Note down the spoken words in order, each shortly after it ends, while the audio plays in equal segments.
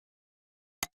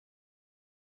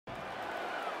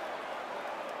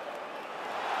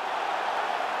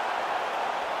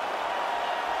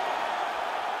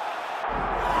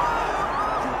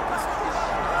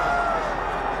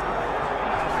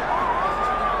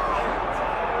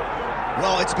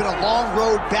Well, it's been a long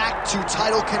road back to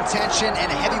title contention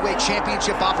and a heavyweight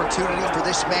championship opportunity for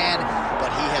this man, but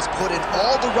he has put in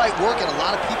all the right work, and a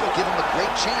lot of people give him a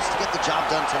great chance to get the job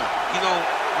done tonight. You know,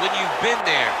 when you've been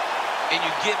there and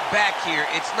you get back here,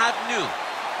 it's not new.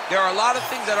 There are a lot of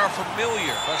things that are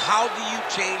familiar, but how do you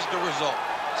change the result?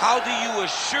 How do you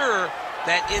assure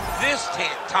that in this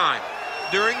time,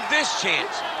 during this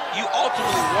chance, you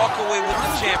ultimately walk away with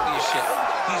the championship?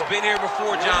 He's been here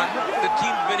before, John. The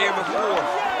team's been here before.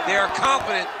 They are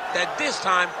confident that this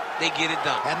time they get it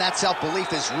done. And that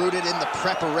self-belief is rooted in the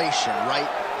preparation, right?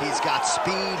 He's got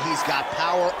speed, he's got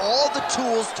power, all the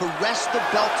tools to wrest the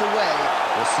belt away.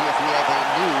 We'll see if we have a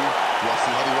new UFC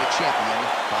heavyweight champion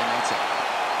by night's end.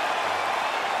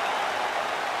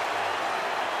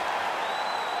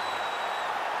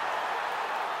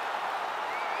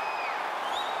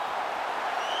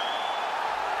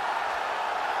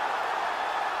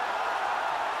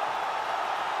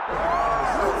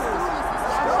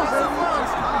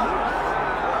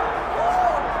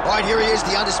 All right, here he is,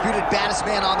 the undisputed baddest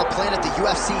man on the planet, the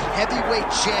UFC heavyweight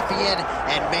champion,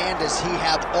 and man, does he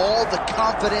have all the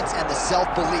confidence and the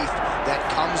self-belief that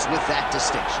comes with that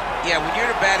distinction. Yeah, when you're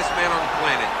the baddest man on the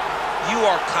planet, you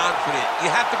are confident.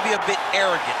 You have to be a bit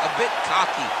arrogant, a bit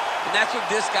cocky, and that's what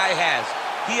this guy has.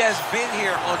 He has been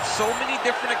here on so many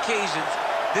different occasions.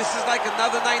 This is like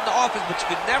another night in the office, but you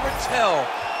can never tell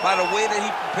by the way that he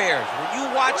prepares. When you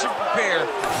watch him prepare,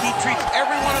 he treats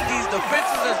every one of these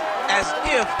defenses as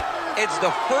if it's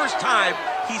the first time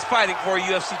he's fighting for a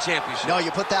UFC championship. No,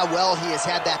 you put that well. He has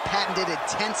had that patented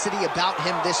intensity about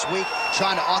him this week,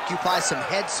 trying to occupy some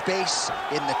head space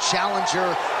in the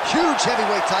challenger. Huge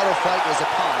heavyweight title fight is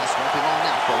upon us. Won't be long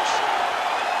now, folks.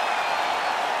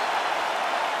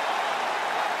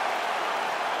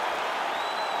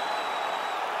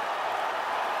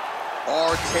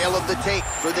 Our tale of the tape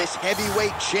for this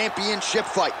heavyweight championship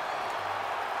fight.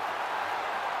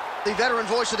 The veteran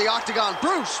voice of the Octagon,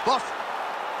 Bruce Buffer.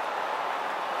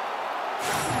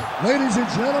 Ladies and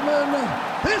gentlemen,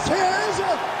 this is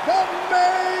the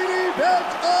main event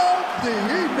of the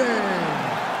evening.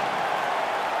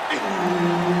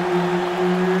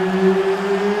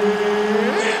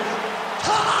 It's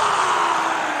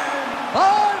time!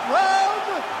 5 rounds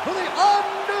for the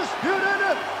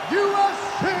undisputed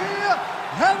UFC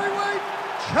Heavyweight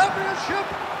Championship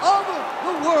of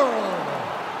the world.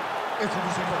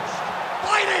 Introducing first,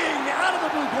 fighting out of the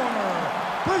blue corner,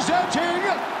 presenting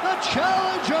the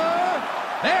challenger,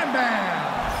 Man.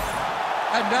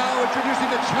 And now introducing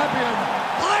the champion,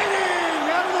 fighting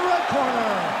out of the red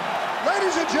corner.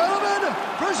 Ladies and gentlemen,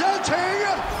 presenting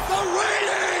the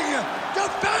reigning,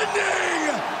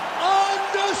 defending,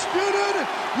 undisputed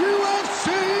UFC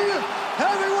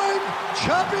Heavyweight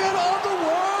Champion of the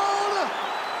world,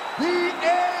 the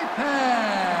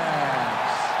Apex.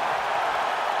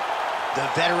 The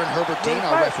veteran Herbert Dean,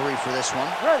 our referee for this one.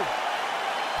 Ready.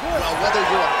 Well, whether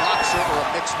you're a boxer or a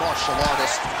mixed martial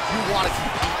artist, you want to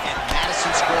compete at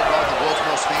Madison Square Garden, the world's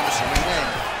most famous arena, and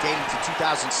dating to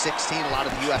 2016, a lot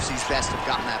of the UFC's best have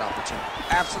gotten that opportunity.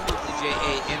 Absolutely,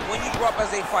 J.A. And when you grow up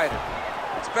as a fighter,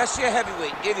 especially a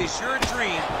heavyweight, it is your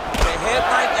dream to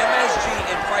headline MSG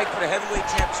and fight for the heavyweight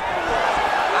championship of the world.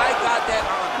 I got that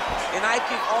honor, and I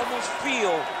can almost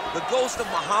feel the ghost of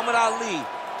Muhammad Ali,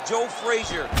 Joe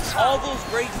Frazier, all those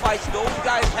great fights those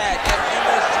guys had at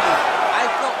MSG. I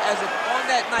felt as if on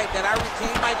that night that I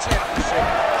retained my championship,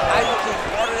 I became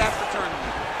part of that fraternity.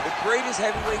 The greatest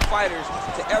heavyweight fighters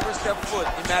to ever step foot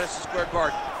in Madison Square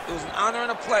Garden. It was an honor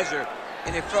and a pleasure,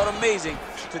 and it felt amazing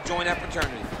to join that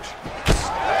fraternity. Good push.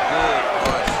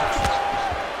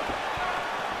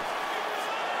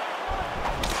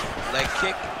 Leg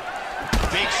kick.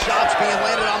 Big shots being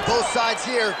landed on both sides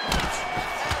here.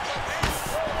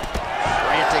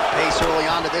 Frantic pace early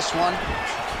on to this one.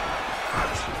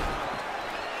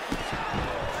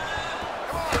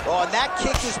 Oh, and that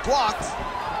kick is blocked.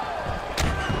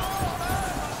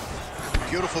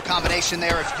 Beautiful combination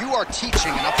there. If you are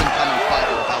teaching an up-and-coming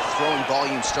fighter about throwing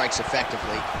volume strikes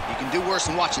effectively, you can do worse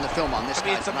than watching the film on this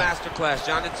guy. It's a master class,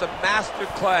 John. It's a master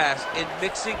class in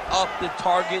mixing up the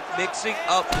target, mixing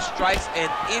up the strikes,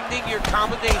 and ending your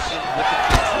combination with the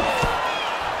kick.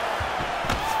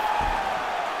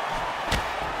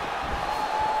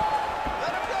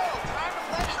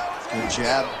 Good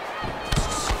jab.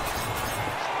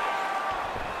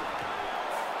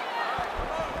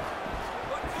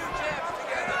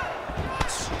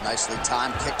 Nicely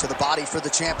timed kick to the body for the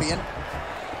champion.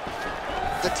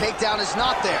 The takedown is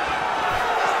not there.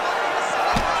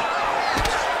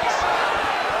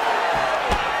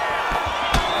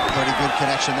 Pretty good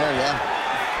connection there, yeah.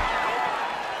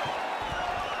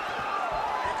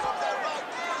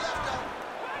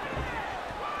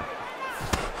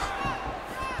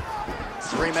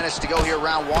 3 minutes to go here,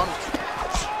 round one.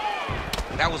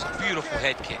 That was a beautiful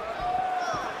head kick.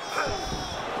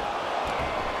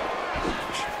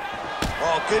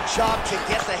 Oh, good job to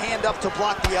get the hand up to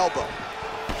block the elbow.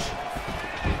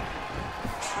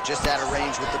 Just out of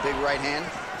range with the big right hand.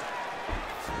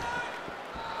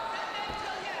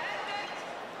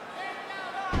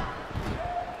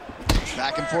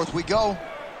 Back and forth we go.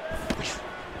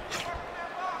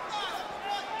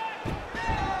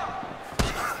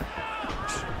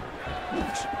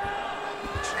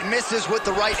 He misses with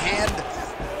the right hand.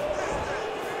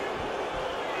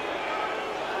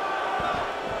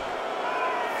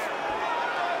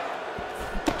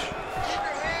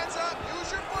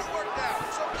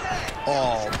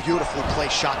 Oh, beautifully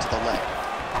placed shot to the leg.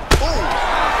 Oh!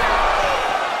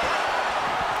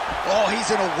 Oh, he's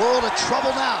in a world of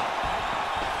trouble now.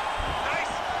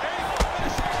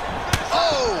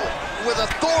 Oh, with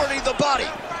authority the body.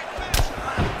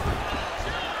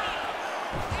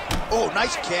 Oh,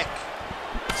 nice kick.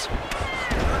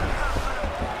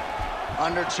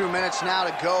 Under 2 minutes now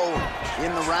to go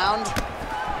in the round.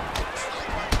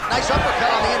 Nice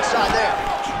uppercut on the inside there.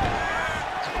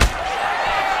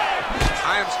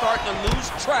 I am starting to lose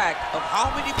track of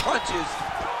how many punches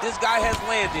this guy has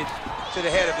landed to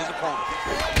the head of his opponent.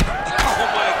 Oh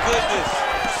my goodness.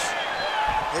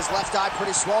 His left eye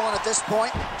pretty swollen at this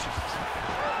point.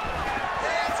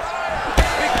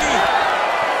 Big knee.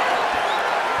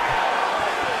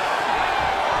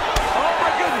 Oh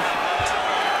my goodness.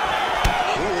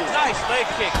 Ooh. Nice leg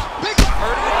kick. Big.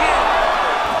 Hurt him again.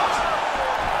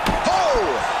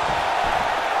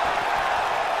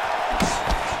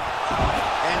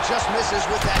 Just misses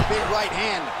with that big right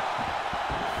hand.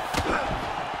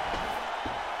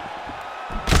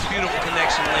 Beautiful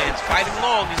connection lands. Fighting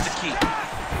long is the key.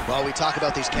 Well, we talk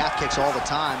about these calf kicks all the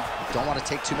time. Don't want to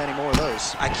take too many more of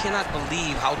those. I cannot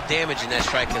believe how damaging that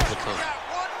strike has become. 1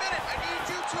 minute. I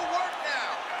need you to work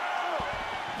now.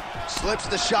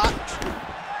 Slips the shot.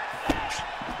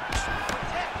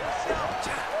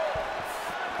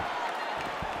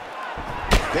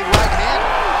 Big right hand.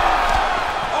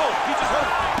 Oh, he just hurt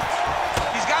him.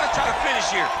 He's got to try to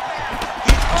finish here.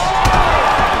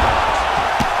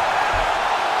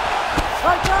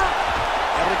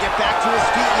 Able to get back to his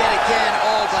feet yet again.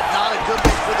 Oh, but not a good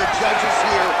look for the judges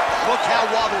here. Look how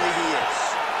wobbly he is.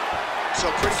 So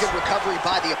pretty good recovery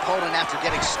by the opponent after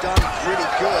getting stunned pretty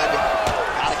good.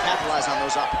 Got to capitalize on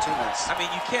those opportunities. I mean,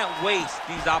 you can't waste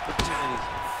these opportunities.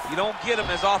 You don't get them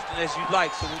as often as you'd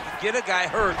like. So when you get a guy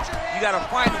hurt, you got to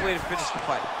find a way to finish the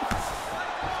fight.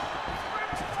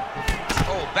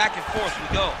 Oh, back and forth we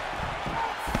go.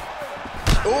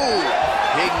 Ooh,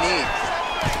 big knee.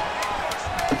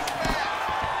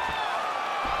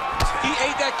 He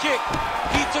ate that kick.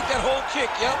 He took that whole kick,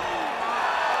 yep.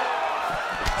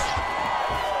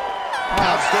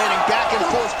 Outstanding back and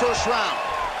forth first round.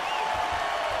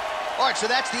 All right, so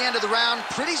that's the end of the round.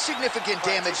 Pretty significant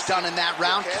damage done in that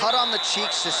round. Cut on the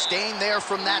cheek, sustained there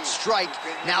from that strike.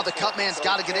 Now the cut man's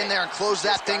got to get in there and close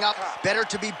that thing up. Better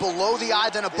to be below the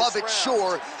eye than above it,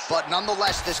 sure. But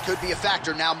nonetheless, this could be a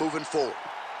factor now moving forward.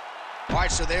 All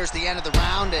right, so there's the end of the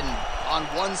round. And on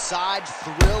one side,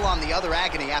 thrill, on the other,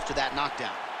 agony after that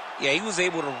knockdown. Yeah, he was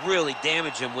able to really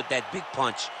damage him with that big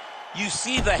punch. You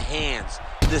see the hands,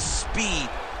 the speed,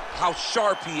 how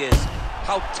sharp he is,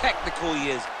 how technical he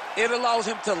is. It allows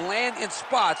him to land in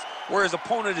spots where his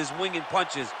opponent is winging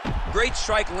punches. Great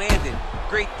strike landed,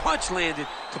 great punch landed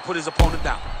to put his opponent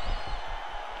down.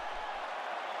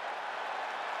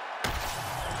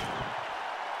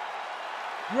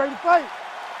 You ready to fight?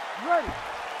 You ready?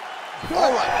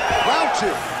 All right, round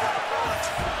two.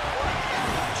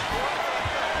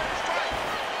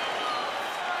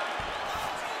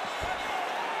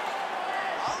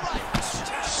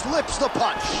 Slips the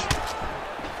punch.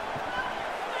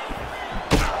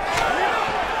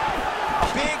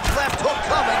 Big left hook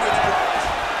coming.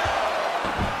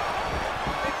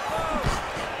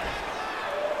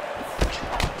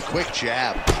 Quick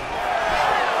jab.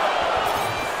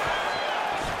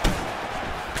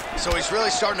 So he's really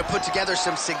starting to put together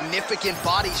some significant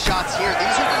body shots here.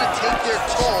 These are going to take their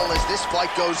toll as this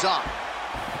fight goes on.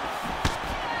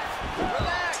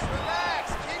 Relax,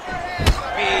 relax. Keep your hands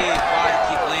up. Big body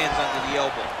kick lands under the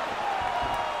elbow.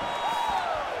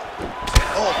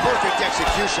 Oh, perfect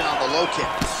execution on the low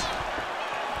kicks.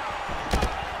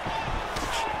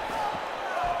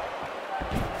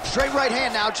 Straight right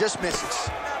hand now, just misses.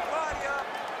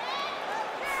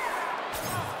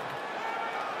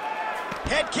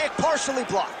 Head kick partially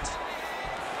blocked.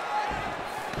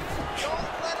 Don't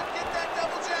let him get that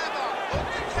double jab out. Look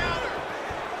to counter.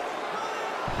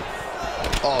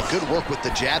 Oh, good work with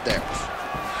the jab there.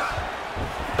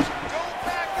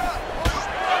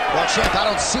 champ, I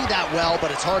don't see that well,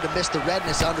 but it's hard to miss the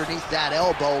redness underneath that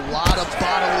elbow. A lot of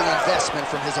bodily investment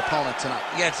from his opponent tonight.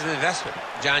 Yeah, it's an investment,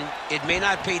 John. It may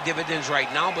not pay dividends right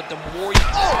now, but the more you...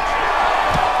 Oh,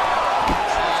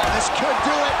 this could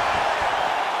do it.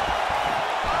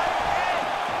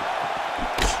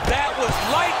 That was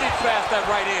lightning fast, that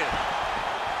right hand.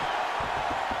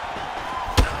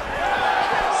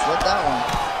 Slip that one.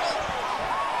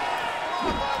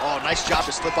 Oh, nice job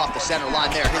to slip off the center line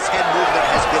there. His head movement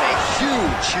has been a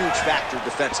huge, huge factor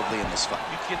defensively in this fight.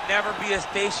 You can never be a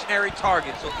stationary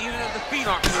target, so even if the feet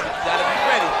aren't moving, you gotta be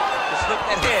ready to slip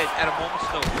that head at a moment's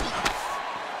notice.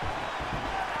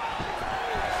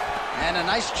 And a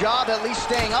nice job at least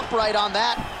staying upright on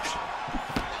that.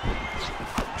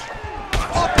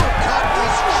 Uppercut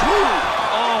is true.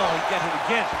 Oh, he got hit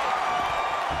again.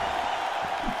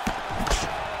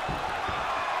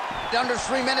 Under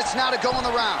 3 minutes now to go in the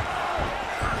round.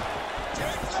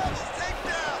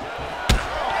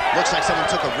 Looks like someone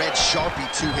took a red Sharpie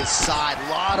to his side. A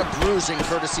lot of bruising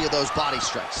courtesy of those body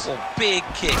strikes. Well, big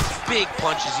kicks, big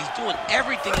punches. He's doing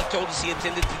everything he told us he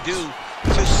intended to do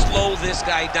to slow this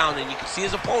guy down. And you can see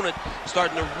his opponent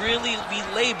starting to really be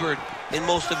labored in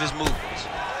most of his movements.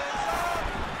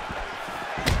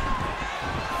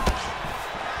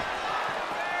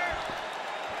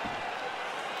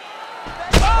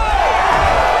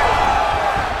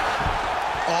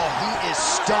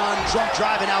 Stunned, drunk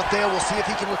driving out there. We'll see if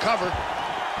he can recover.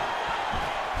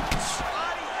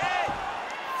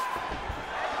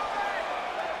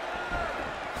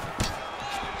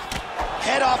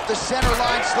 Head off the center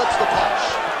line, slips the punch.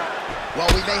 Well,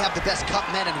 we may have the best cut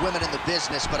men and women in the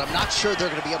business, but I'm not sure they're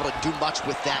going to be able to do much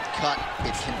with that cut.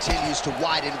 It continues to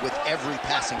widen with every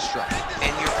passing strike.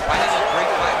 And you're fighting a great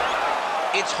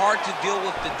fighter. It's hard to deal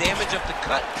with the damage of the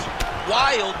cut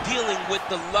while dealing with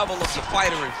the level of the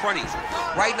fighter in front of you.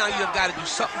 Right now, you have got to do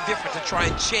something different to try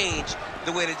and change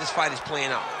the way that this fight is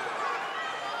playing out.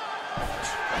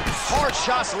 Hard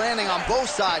shots landing on both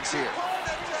sides here.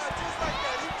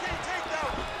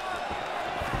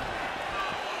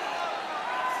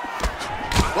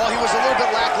 Well, he was a little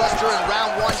bit lackluster in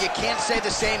round one. You can't say the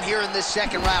same here in this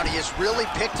second round. He has really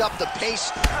picked up the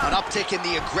pace, an uptick in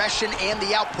the aggression and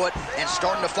the output, and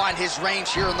starting to find his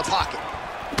range here in the pocket.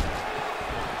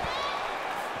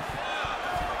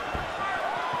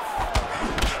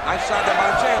 Nice shot there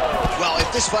by the champ. Well,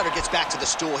 if this fighter gets back to the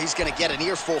stool, he's going to get an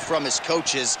earful from his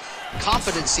coaches.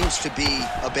 Confidence seems to be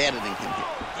abandoning him here.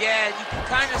 Yeah, you can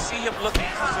kind of see him looking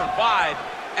to survive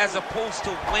as opposed to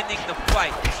winning the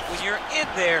fight. When you're in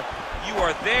there, you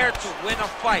are there to win a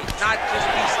fight, not just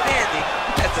be standing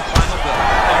at the final bell.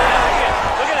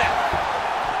 Look at that.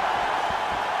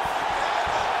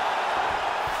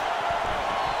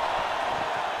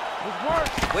 Good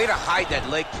work. Way to hide that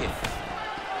leg kick.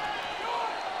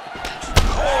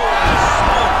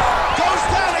 Goes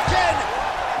down again.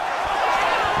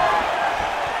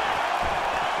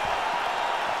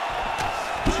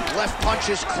 Left punch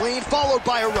is clean, followed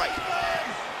by a right.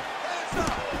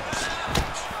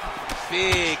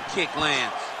 Big kick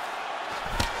lands.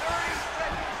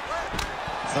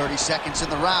 30 seconds in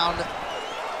the round.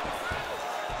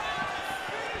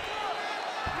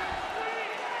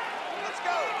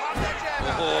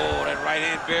 Oh, that right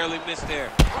hand barely missed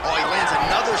there. Oh, he lands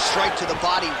another strike to the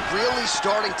body, really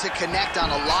starting to connect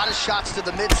on a lot of shots to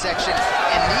the midsection,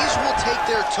 and these will take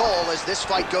their toll as this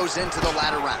fight goes into the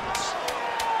latter rounds.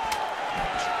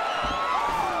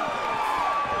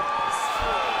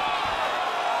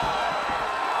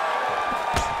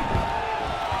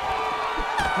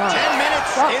 Wow. 10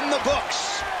 minutes in the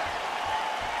books.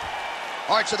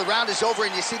 All right, so the round is over,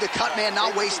 and you see the cut man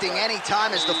not wasting any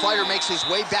time as the fighter makes his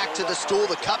way back to the stool.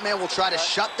 The cut man will try to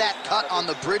shut that cut on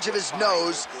the bridge of his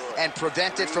nose and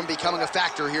prevent it from becoming a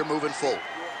factor here moving forward.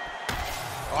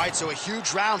 All right, so a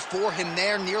huge round for him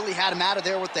there. Nearly had him out of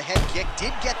there with the head kick.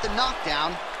 Did get the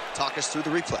knockdown. Talk us through the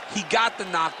replay. He got the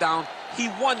knockdown. He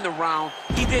won the round.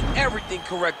 He did everything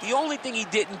correct. The only thing he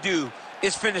didn't do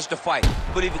is finish the fight.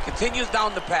 But if he continues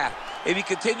down the path, if he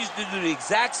continues to do the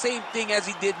exact same thing as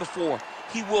he did before,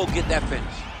 he will get that finish.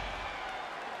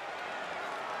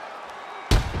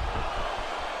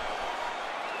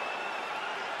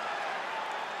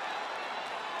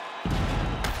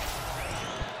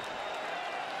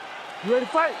 You ready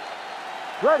to fight?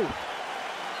 Ready.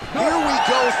 Here we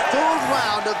go, third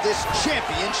round of this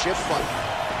championship fight.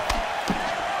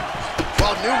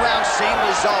 Well, new round, same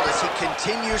result as he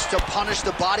continues to punish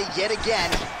the body yet again,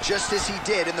 just as he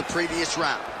did in the previous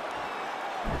round.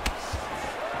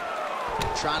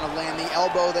 Trying to land the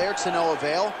elbow there to no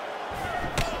avail.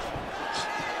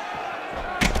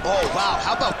 Oh, wow,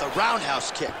 how about the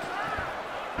roundhouse kick?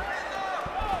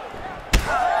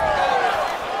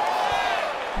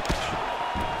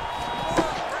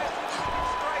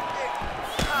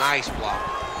 Nice block.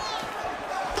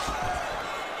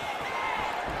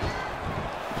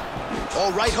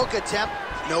 Oh, right hook attempt,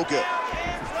 no good.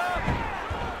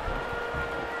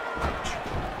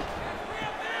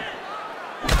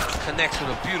 Connects with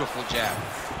a beautiful jab.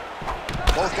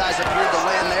 Both guys appeared to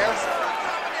land there.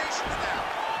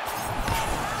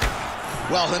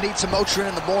 Well, he'll need some Motrin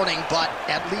in the morning, but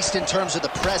at least in terms of the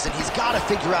present, he's got to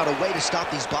figure out a way to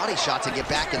stop these body shots and get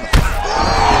back in the fight.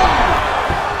 Oh!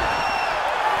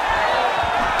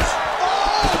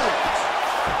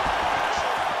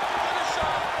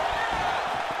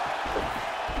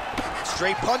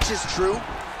 Straight punch is true.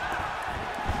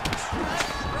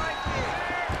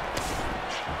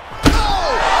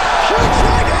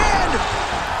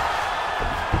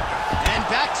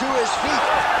 To his feet.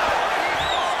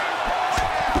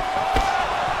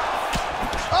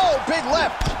 Oh, big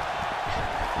left.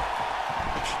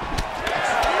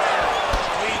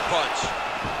 Clean punch.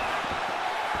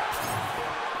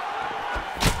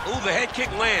 Ooh, the head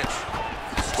kick lands.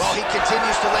 Well, he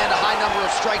continues to land a high number of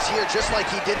strikes here, just like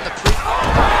he did in the pre.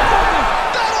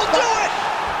 That'll do it!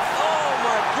 Oh,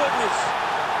 my goodness.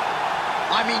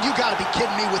 I mean, you got to be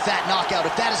kidding me with that knockout.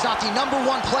 If that is not the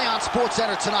 #1 play on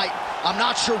SportsCenter tonight, I'm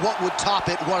not sure what would top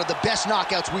it. One of the best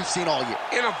knockouts we've seen all year.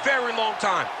 In a very long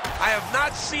time. I have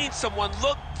not seen someone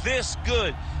look this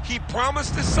good. He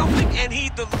promised us something, and he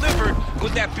delivered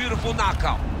with that beautiful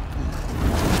knockout.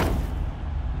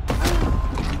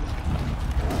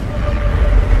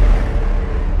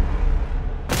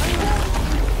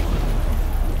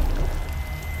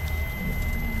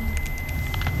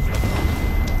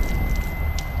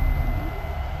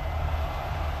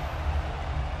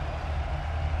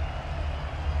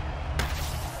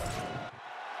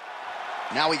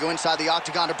 Now we go inside the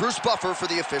octagon to Bruce Buffer for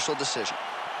the official decision.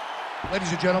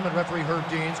 Ladies and gentlemen, referee Herb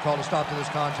Deans called a stop to this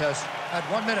contest at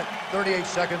 1 minute, 38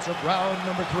 seconds of round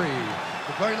number 3.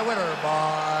 Declaring the winner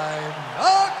by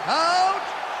knockout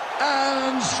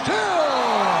and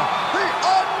still the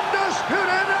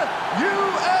undisputed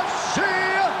UFC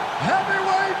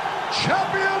heavyweight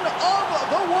champion of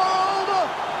the world,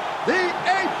 the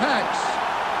Apex.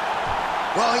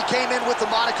 Well, he came in with the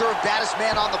moniker of baddest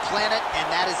man on the planet, and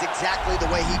that is exactly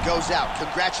the way he goes out.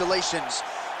 Congratulations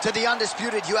to the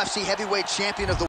undisputed UFC heavyweight champion of the